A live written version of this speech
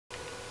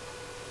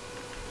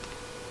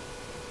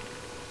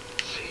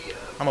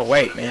I'm gonna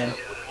wait, man.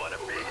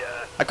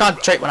 I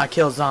concentrate when I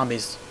kill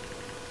zombies.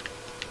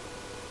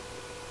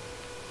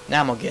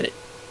 Now I'm gonna get it.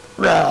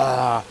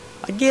 Rah!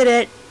 I get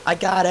it. I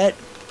got it.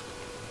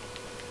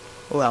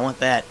 Oh, I want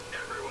that.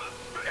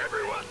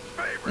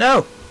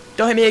 No!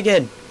 Don't hit me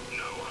again.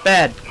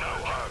 Bad.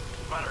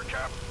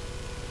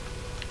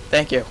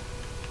 Thank you.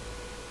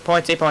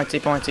 Pointsy, pointsy,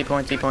 pointsy,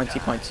 pointsy,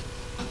 pointsy, points.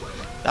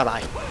 Bye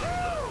bye.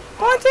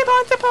 Pointy,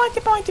 pointy, pointy,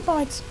 pointy,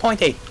 points.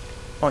 Pointy.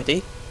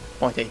 Pointy.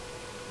 Pointy.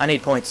 I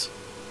need points.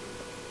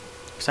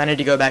 Because I need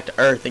to go back to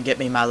Earth and get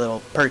me my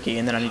little perky,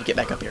 and then I need to get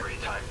back up here.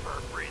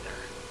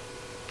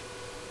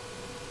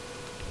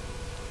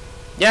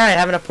 Yeah, I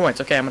have enough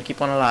points. Okay, I'm going to keep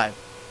one alive.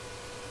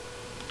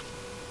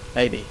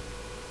 Maybe.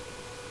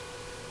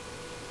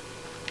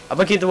 I'm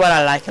going to keep the one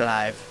I like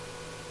alive.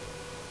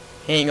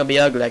 He ain't going to be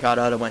ugly like all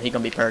the other ones. He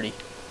going to be purty.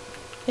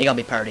 He going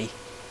to be purty.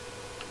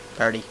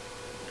 Purty.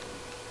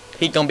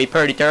 He gonna be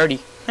purty dirty.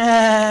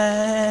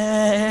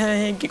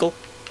 Giggle.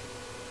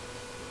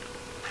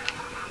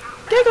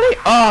 Giggly.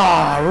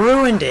 Oh,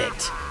 ruined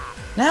it.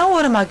 Now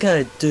what am I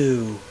gonna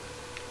do?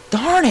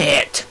 Darn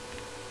it.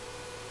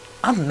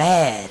 I'm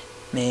mad,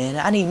 man.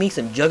 I need me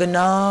some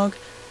juggernog.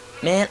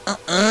 Man,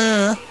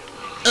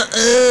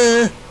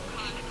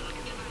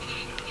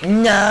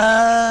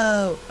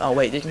 No. Oh,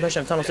 wait.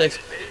 Decompression of tunnel 6.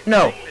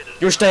 No.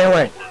 You're staying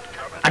away.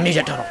 I need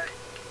that tunnel.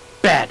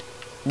 Bad.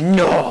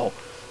 No.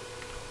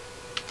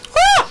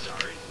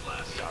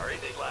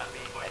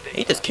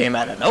 He just came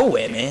out of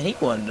nowhere, man. He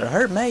wanted to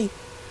hurt me.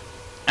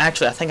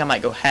 Actually, I think I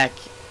might go hack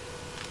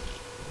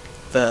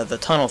the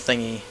tunnel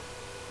thingy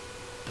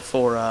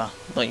before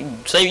like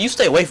you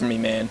stay away from me,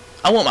 man.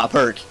 I want my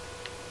perk.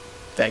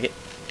 Faggot.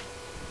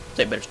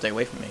 They better stay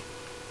away from me.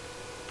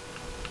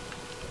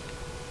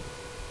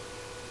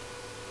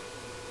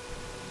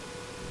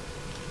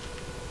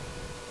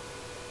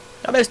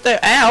 I better stay.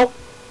 Ow!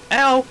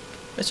 Ow!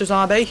 Mr.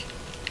 Zombie.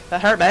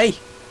 That hurt me.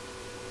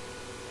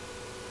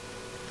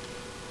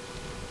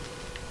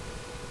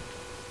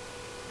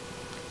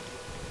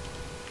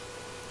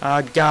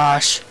 Oh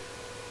gosh.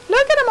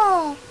 Look at them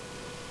all.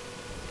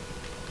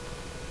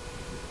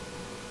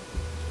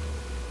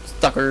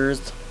 Suckers.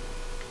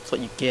 That's what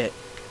you get.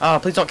 Oh,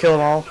 please don't kill them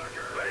all.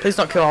 Please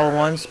don't kill all at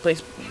once.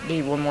 Please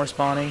be one more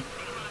spawning.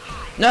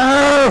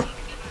 No!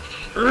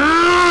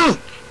 I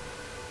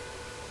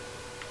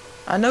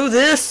know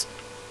this.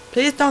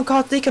 Please don't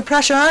cause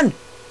decompression. I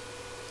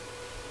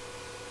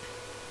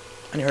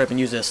need to hurry up and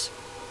use this.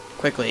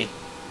 Quickly.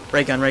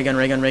 Ray gun, ray gun,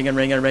 ray gun, ray gun,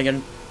 ray gun, ray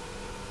gun.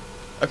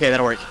 Okay,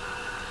 that'll work.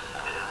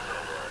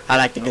 I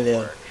like the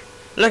glue.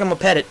 Look, I'm gonna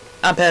pet it.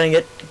 I'm petting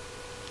it.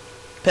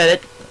 Pet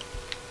it.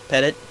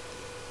 Pet it.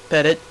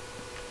 Pet it.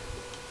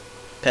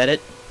 Pet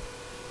it.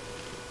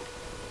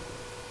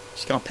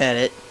 Just gonna pet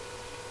it.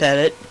 Pet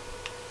it.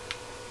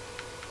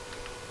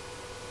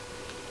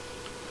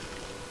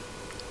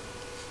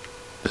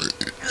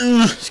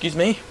 Excuse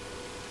me.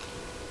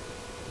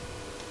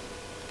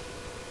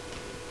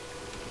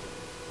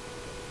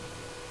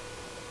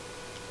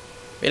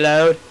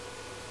 Reload.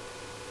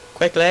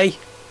 Quickly.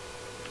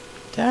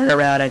 Turn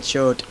around and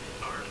shoot.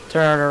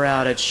 Turn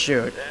around and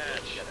shoot.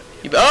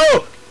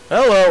 Oh!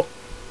 Hello!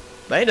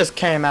 They just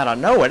came out of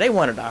nowhere. They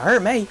wanted to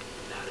hurt me.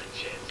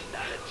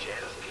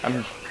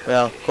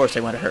 Well, of course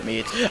they want to hurt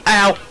me.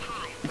 Ow!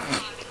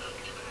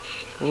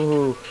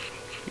 Ooh.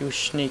 You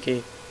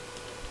sneaky.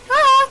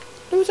 Ah!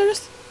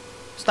 Losers!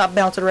 Stop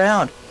bouncing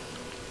around.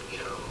 You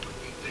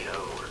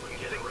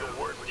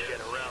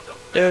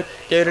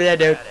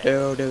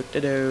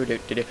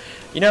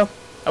know,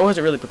 I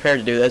wasn't really prepared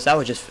to do this. I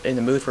was just in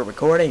the mood for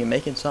recording and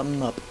making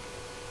something up.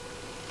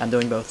 I'm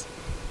doing both.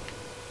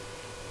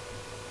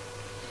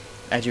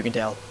 As you can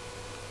tell,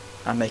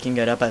 I'm making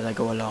it up as I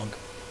go along.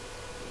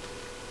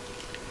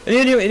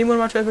 Anyone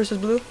watch Red vs.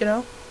 Blue? You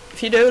know?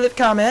 If you do, leave a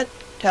comment.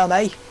 Tell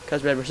me.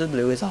 Because Red vs.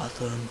 Blue is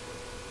awesome.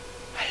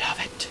 I love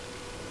it.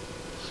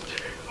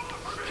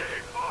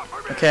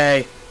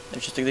 Okay.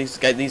 There's just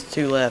these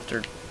two left,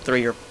 or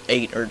 3 or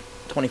 8 or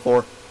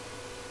 24.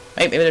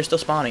 Maybe they're still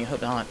spawning. I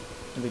hope not.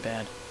 It'll be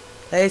bad.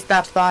 Please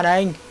stop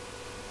spawning.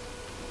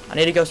 I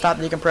need to go stop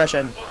the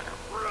decompression.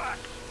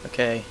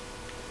 Okay.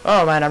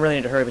 Oh man, I really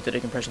need to hurry with the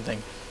decompression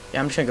thing. Yeah,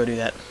 I'm just gonna go do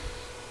that.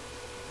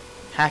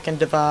 Hacking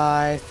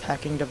device,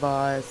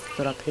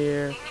 put up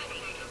here.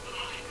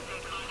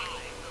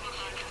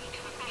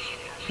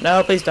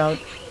 No, please don't.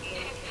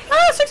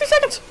 Ah, 60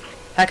 seconds!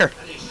 Hacker!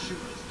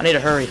 I need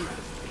to hurry.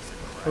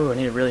 Ooh, I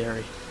need to really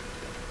hurry.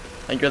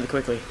 I need really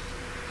quickly.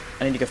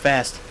 I need to go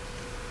fast.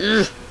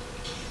 Ugh.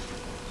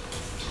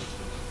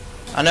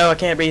 I know I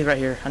can't breathe right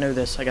here. I know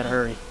this. I gotta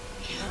hurry.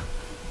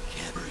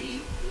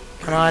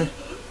 Come on.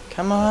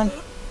 Come on.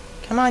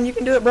 Come on, you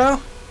can do it, bro.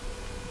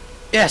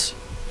 Yes.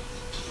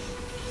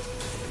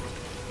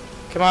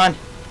 Come on.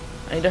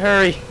 I need to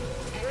hurry.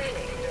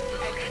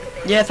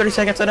 Yeah, 30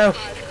 seconds, I know.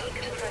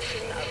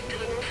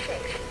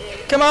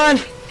 Come on.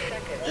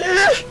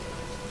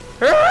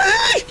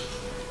 Hurry!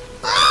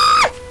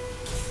 Ah!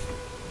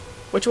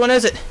 Which one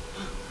is it?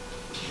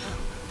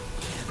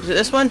 Is it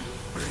this one?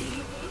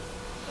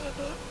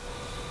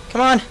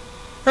 Come on.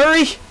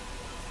 Hurry!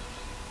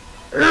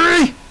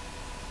 Hurry!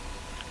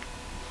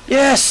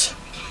 Yes!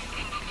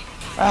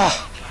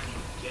 Ah!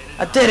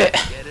 I did it!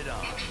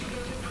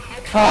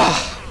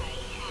 Ah!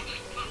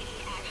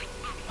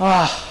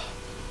 Ah!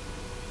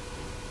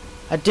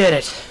 I did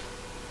it!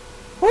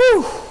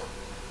 Woo!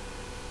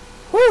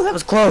 Woo! That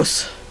was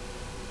close!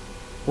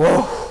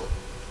 Whoa!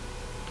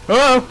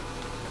 Hello!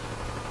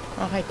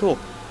 Oh, hey, cool.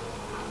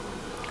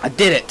 I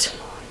did it!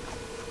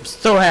 I'm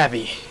so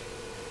happy.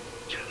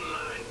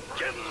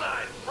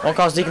 Won't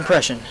cause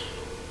decompression.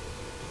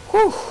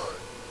 Whew!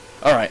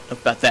 Alright,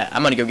 enough about that.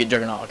 I'm gonna go get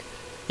Juggernog.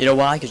 You know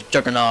why? Because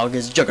Juggernog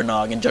is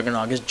Juggernog, and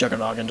Juggernog is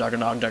Juggernog, and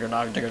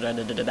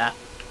Juggernog,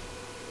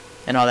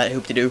 and all that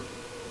hoop-de-doo.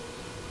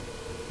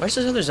 Where's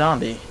this other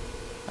zombie?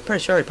 I'm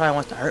pretty sure he probably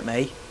wants to hurt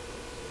me.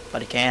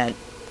 But he can't.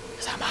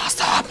 Because I'm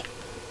awesome!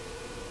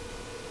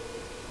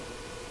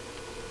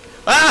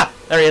 Ah!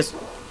 There he is.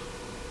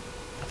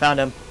 I found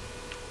him.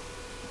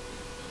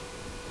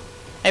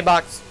 Hey,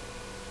 Box.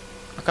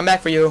 I'll come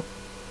back for you.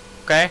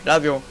 Okay?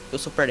 Love you. You're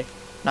so pretty.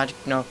 Not,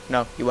 no,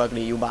 you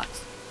ugly, you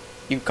Box.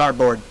 You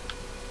cardboard.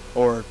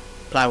 Or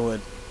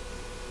plywood.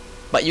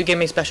 But you give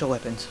me special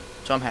weapons,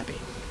 so I'm happy.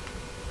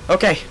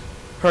 Okay.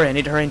 Hurry, I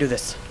need to hurry and do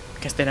this. I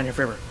can't stay down here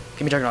forever.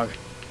 Give me Juggernog.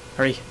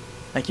 Hurry.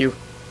 Thank you.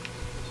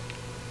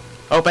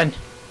 Open.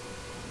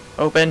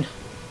 Open.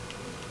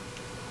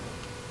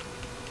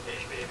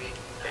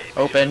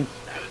 Open.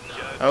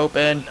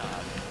 Open.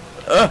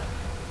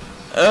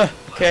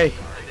 Okay.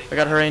 I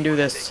gotta hurry and do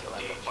this.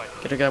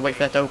 Gotta wait for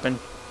that to open.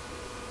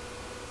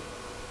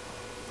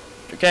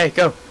 Okay,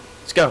 go.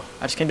 Let's go.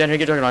 I just came down here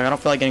to get Juggernog. I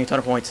don't feel like getting a ton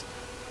of points.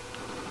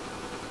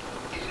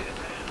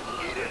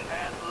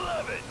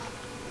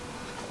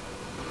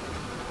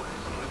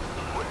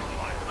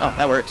 Oh,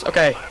 that works.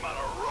 Okay.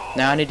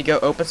 Now I need to go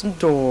open some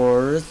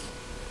doors.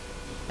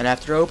 And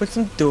after I open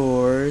some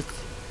doors,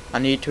 I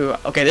need to...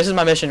 Okay, this is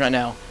my mission right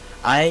now.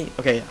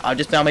 Okay, I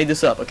just now made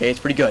this up. Okay, it's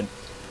pretty good.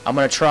 I'm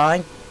gonna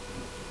try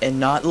and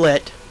not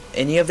let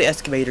any of the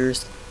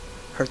excavators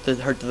hurt the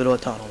little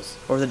tunnels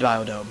or the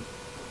biodome.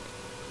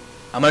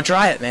 I'm gonna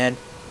try it, man.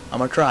 I'm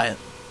gonna try it.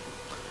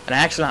 And I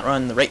actually not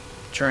run the rape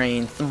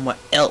train somewhere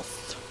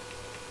else.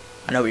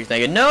 I know what you're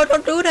thinking. No,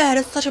 don't do that.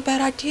 It's such a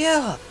bad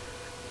idea.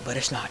 But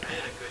it's not.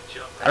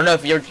 I don't know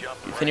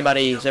if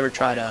anybody's ever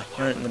tried to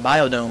run it in the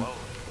biodome.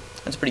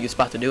 That's a pretty good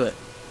spot to do it.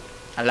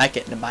 I like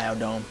it in the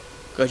biodome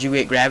because you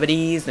get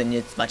gravities and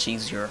it's much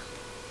easier.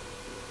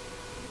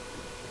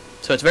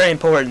 So it's very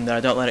important that I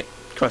don't let it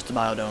crush the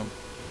biodome.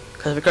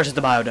 Because if it crushes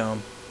the biodome,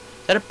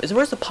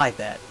 where's the pipe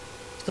at?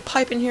 Is the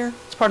pipe in here?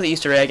 It's part of the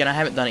Easter egg and I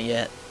haven't done it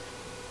yet.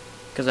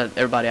 Because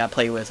everybody I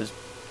play with is...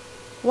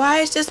 Why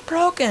is this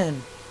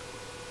broken?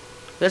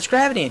 There's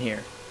gravity in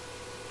here.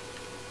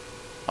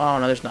 Oh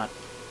no, there's not.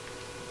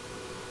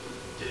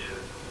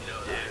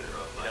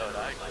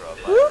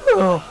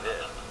 Ooh,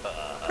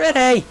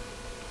 pretty.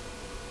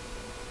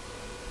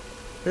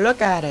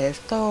 Look at it. It's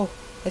so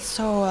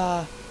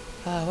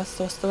what's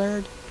the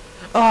word?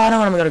 Oh, I know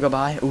what I'm gonna go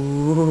buy.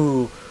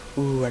 Ooh,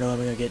 I know what I'm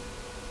gonna get.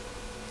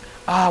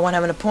 Ah, I want to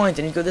have enough points.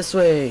 I need to go this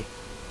way.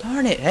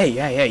 Darn it.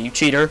 Hey, you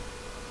cheater.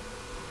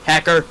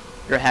 Hacker.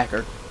 You're a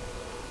hacker.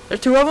 There's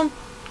two of them?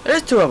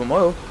 There's two of them.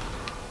 Whoa.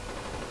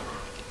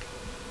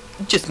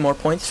 Just more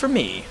points for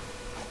me.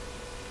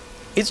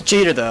 He's a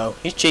cheater, though.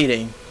 He's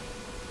cheating.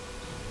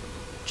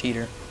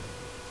 Cheater.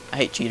 I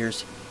hate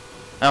cheaters.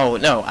 Oh,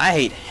 no. I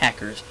hate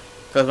hackers.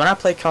 Because when I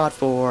play COD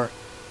 4,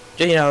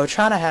 you know,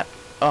 trying to have...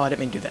 Oh, I didn't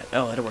mean to do that.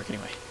 Oh, that'll work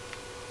anyway.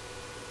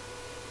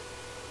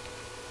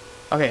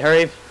 Okay,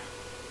 hurry.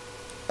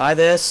 Buy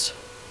this.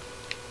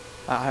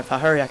 If I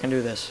hurry, I can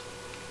do this.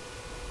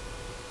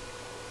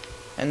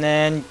 And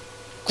then...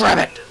 Grab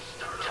it!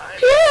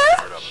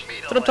 Yeah!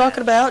 That's what I'm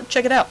talking about.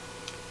 Check it out.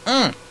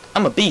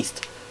 I'm a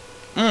beast.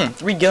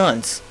 3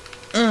 guns.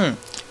 I'm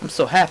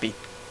so happy.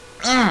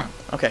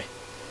 Okay.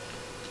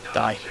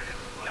 Die.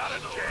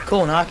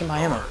 Cool, now I can buy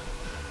ammo.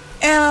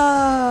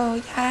 Ammo!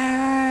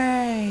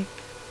 Yay!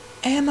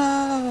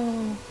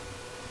 Ammo!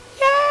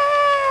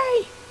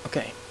 Yay!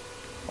 Okay.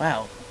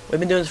 Wow. We've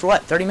been doing this for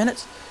what? 30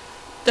 minutes?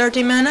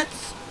 30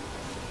 minutes?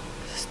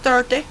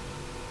 30?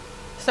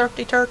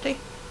 30?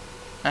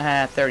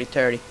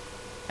 30.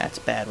 That's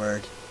a bad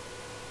word.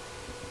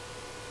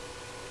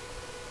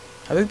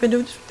 Have we been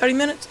doing this for 30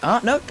 minutes?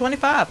 No,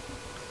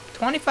 25.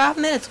 25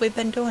 minutes we've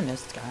been doing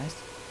this, guys.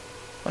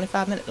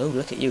 25 minutes. Oh,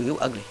 look at you. You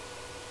ugly.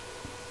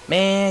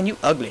 Man, you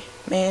ugly.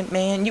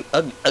 Man, you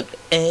ugly.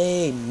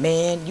 Hey,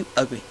 man, you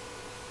ugly.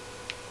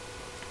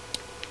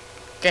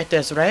 Get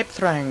this rape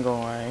train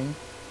going.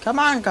 Come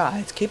on,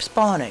 guys. Keep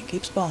spawning.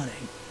 Keep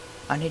spawning.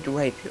 I need to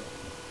rape you.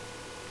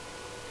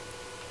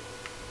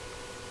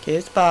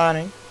 Keep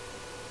spawning.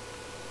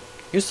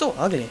 You're so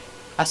ugly.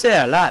 I say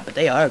that a lot, but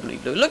they are ugly.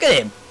 Look at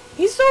him.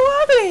 He's so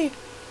ugly.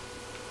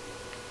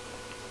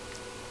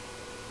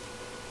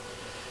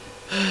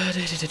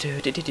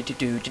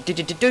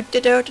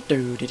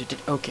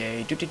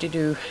 Okay.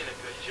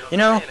 You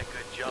know,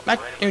 my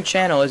new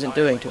channel isn't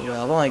doing too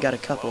well. I've only got a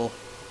couple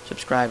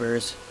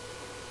subscribers.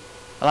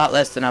 A lot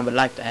less than I would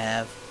like to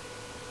have.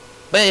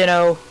 But you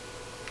know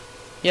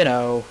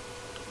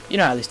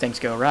how these things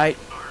go, right?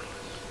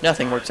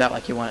 Nothing works out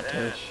like you want it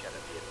to.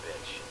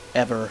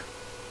 Ever.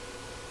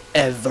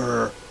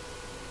 Ever.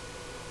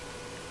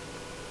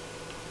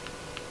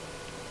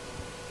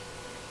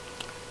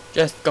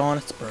 Just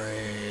gonna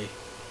spray.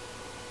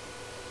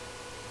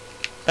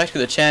 Back to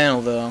the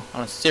channel, though,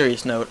 on a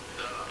serious note.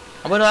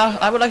 I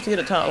would like to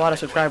get a lot of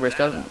subscribers,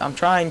 because I'm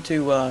trying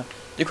to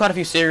do quite a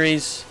few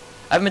series.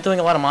 I've been doing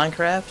a lot of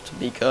Minecraft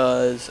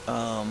because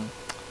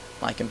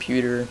my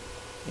computer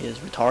is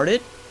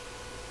retarded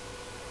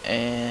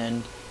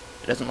and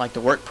it doesn't like to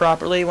work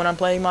properly when I'm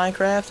playing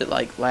Minecraft. It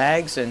like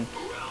lags, and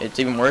it's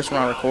even worse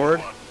when I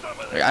record.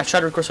 I tried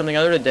to record something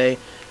the other day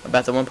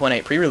about the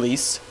 1.8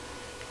 pre-release,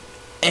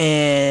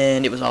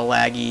 and it was all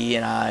laggy,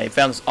 and I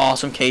found this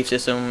awesome cave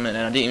system, and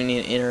I didn't even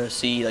need to enter a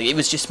sea. Like, it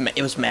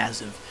was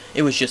massive.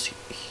 It was just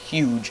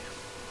huge.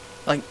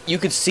 Like, you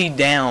could see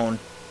down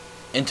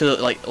into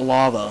like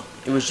lava.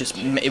 It was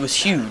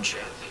huge.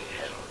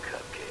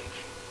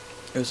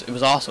 It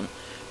was awesome.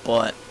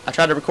 But I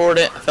tried to record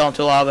it, I fell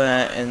into lava,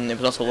 and it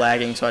was also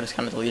lagging, so I just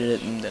kind of deleted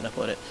it and didn't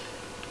upload it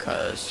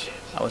because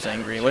I was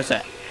angry. What is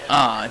that?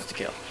 Ah, it's the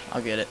kill.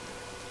 I'll get it,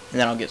 and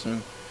then I'll get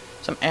some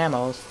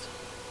ammo.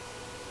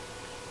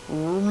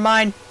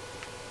 Mine.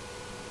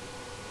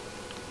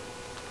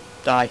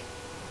 Die.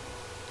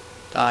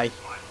 Die.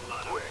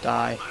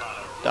 Die.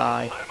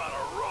 Die.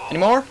 Any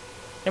more?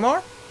 Any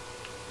more?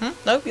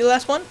 No? You the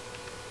last one?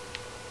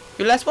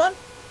 You the last one?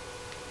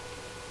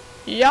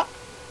 Yeah.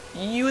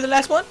 You the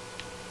last one?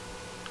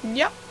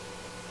 Yep.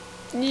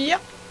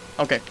 Yep.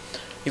 Okay.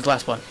 He's the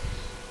last one.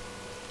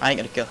 I ain't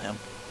gonna kill him.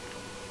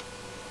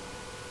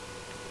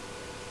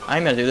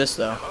 I'm gonna do this,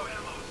 though.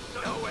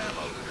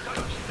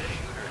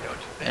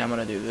 And I'm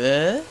gonna do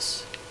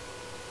this.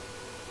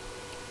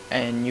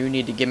 And you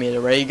need to give me the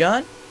ray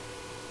gun.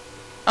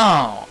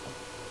 Oh.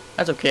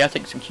 That's okay, I'll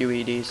take some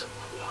QEDs.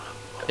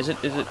 Is it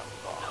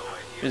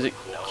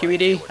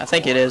QED? I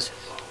think it is.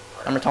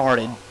 I'm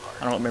retarded.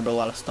 I don't remember a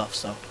lot of stuff,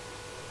 so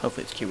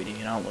hopefully it's QED,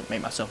 and I don't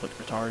make myself look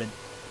retarded.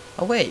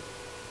 Oh wait,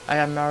 I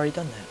haven't already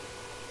done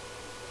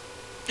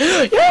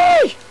that.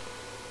 Yay!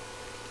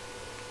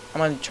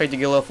 I'm gonna trade the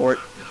Gillo for it.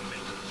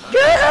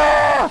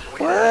 Yeah!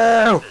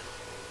 Whoa!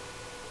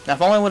 Now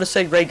if only I would have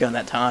said ray gun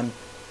that time,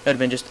 it would have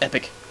been just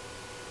epic.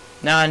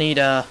 Now I need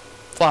a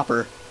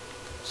flopper,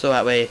 so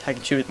that way I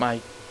can shoot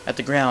at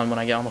the ground when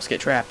I almost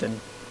get trapped and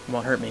it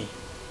won't hurt me.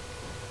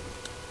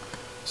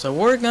 So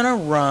we're gonna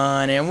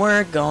run and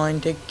we're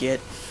going to get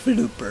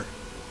Flooper.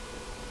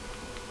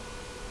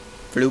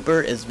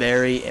 Flooper is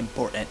very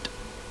important.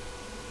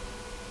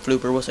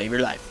 Flooper will save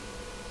your life.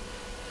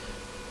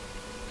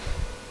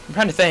 I'm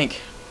trying to think.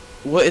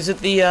 What is it?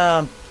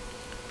 The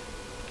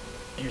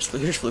here's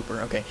Flooper.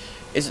 Okay,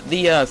 is it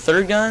the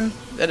third gun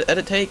that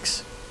it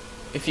takes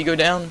if you go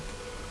down?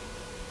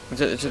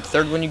 Is it the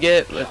third one you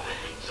get?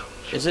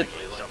 Is it?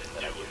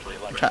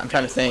 I'm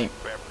trying to think.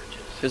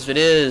 Because if it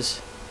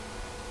is,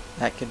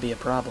 that could be a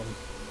problem.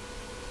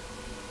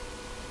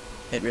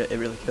 It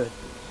really could.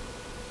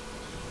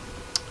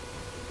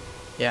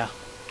 Yeah,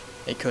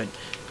 it could.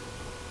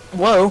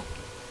 Whoa!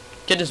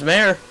 Getting some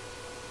air.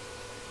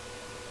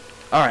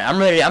 Alright, I'm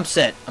ready. I'm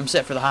set. I'm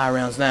set for the high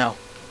rounds now.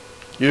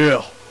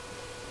 Yeah.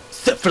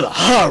 Set for the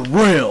high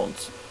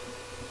rounds.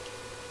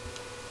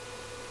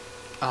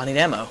 Oh, I need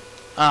ammo.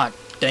 Ah,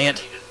 dang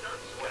it.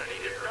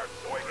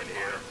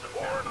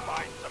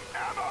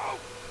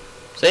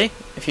 See?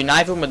 If you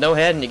knife him with no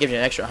head, and it gives you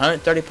an extra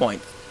 130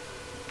 points.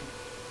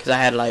 Because I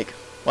had like,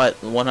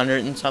 what,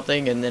 100 and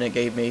something, and then it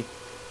gave me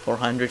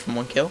 400 from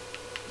one kill.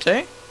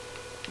 See?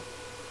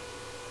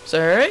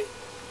 Sorry?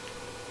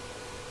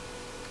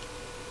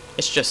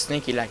 It's just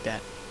sneaky like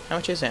that. How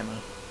much is ammo?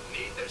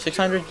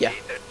 600? Yeah.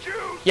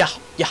 Yeah.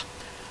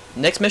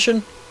 Next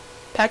mission,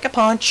 pack a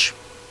punch.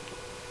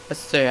 Let's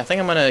see, I think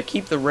I'm gonna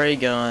keep the ray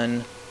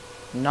gun,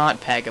 not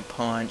pack a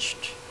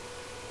punch,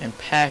 and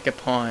pack a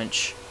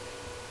punch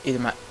either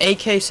my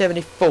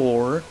AK-74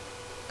 or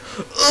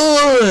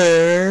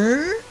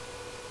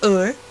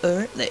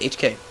the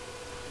HK.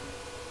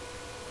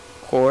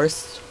 Of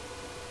course.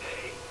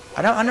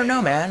 I don't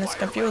know, man. It's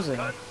confusing.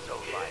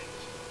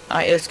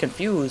 It's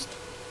confused.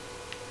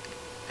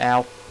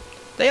 Ow.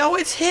 They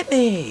always hit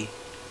me.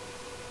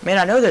 Man,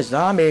 I know there's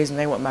zombies and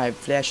they want my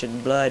flesh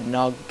and blood and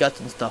all guts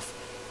and stuff.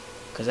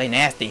 Because they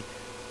nasty.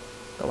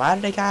 But why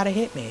do they gotta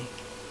hit me?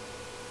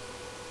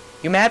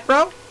 You mad,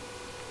 bro?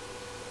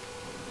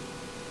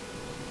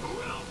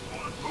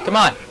 Come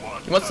on.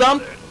 You want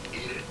some?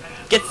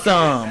 Get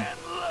some.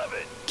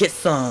 Get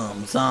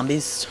some,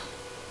 zombies.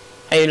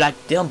 How you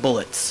like them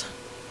bullets?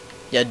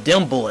 Yeah,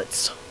 them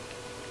bullets.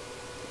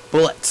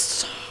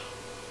 Bullets.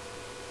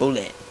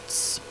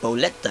 Bullets.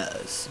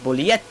 Boletas.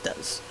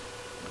 Bolietas.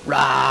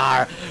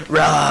 Rawr.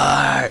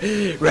 Rawr.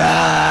 Rawr.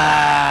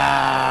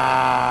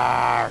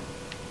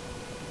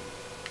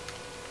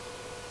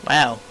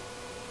 Wow.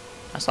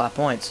 That's a lot of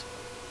points.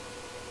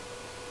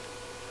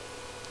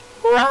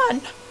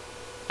 Run.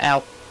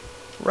 Ow.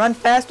 Run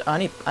fast. Oh, I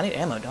need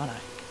ammo, don't I?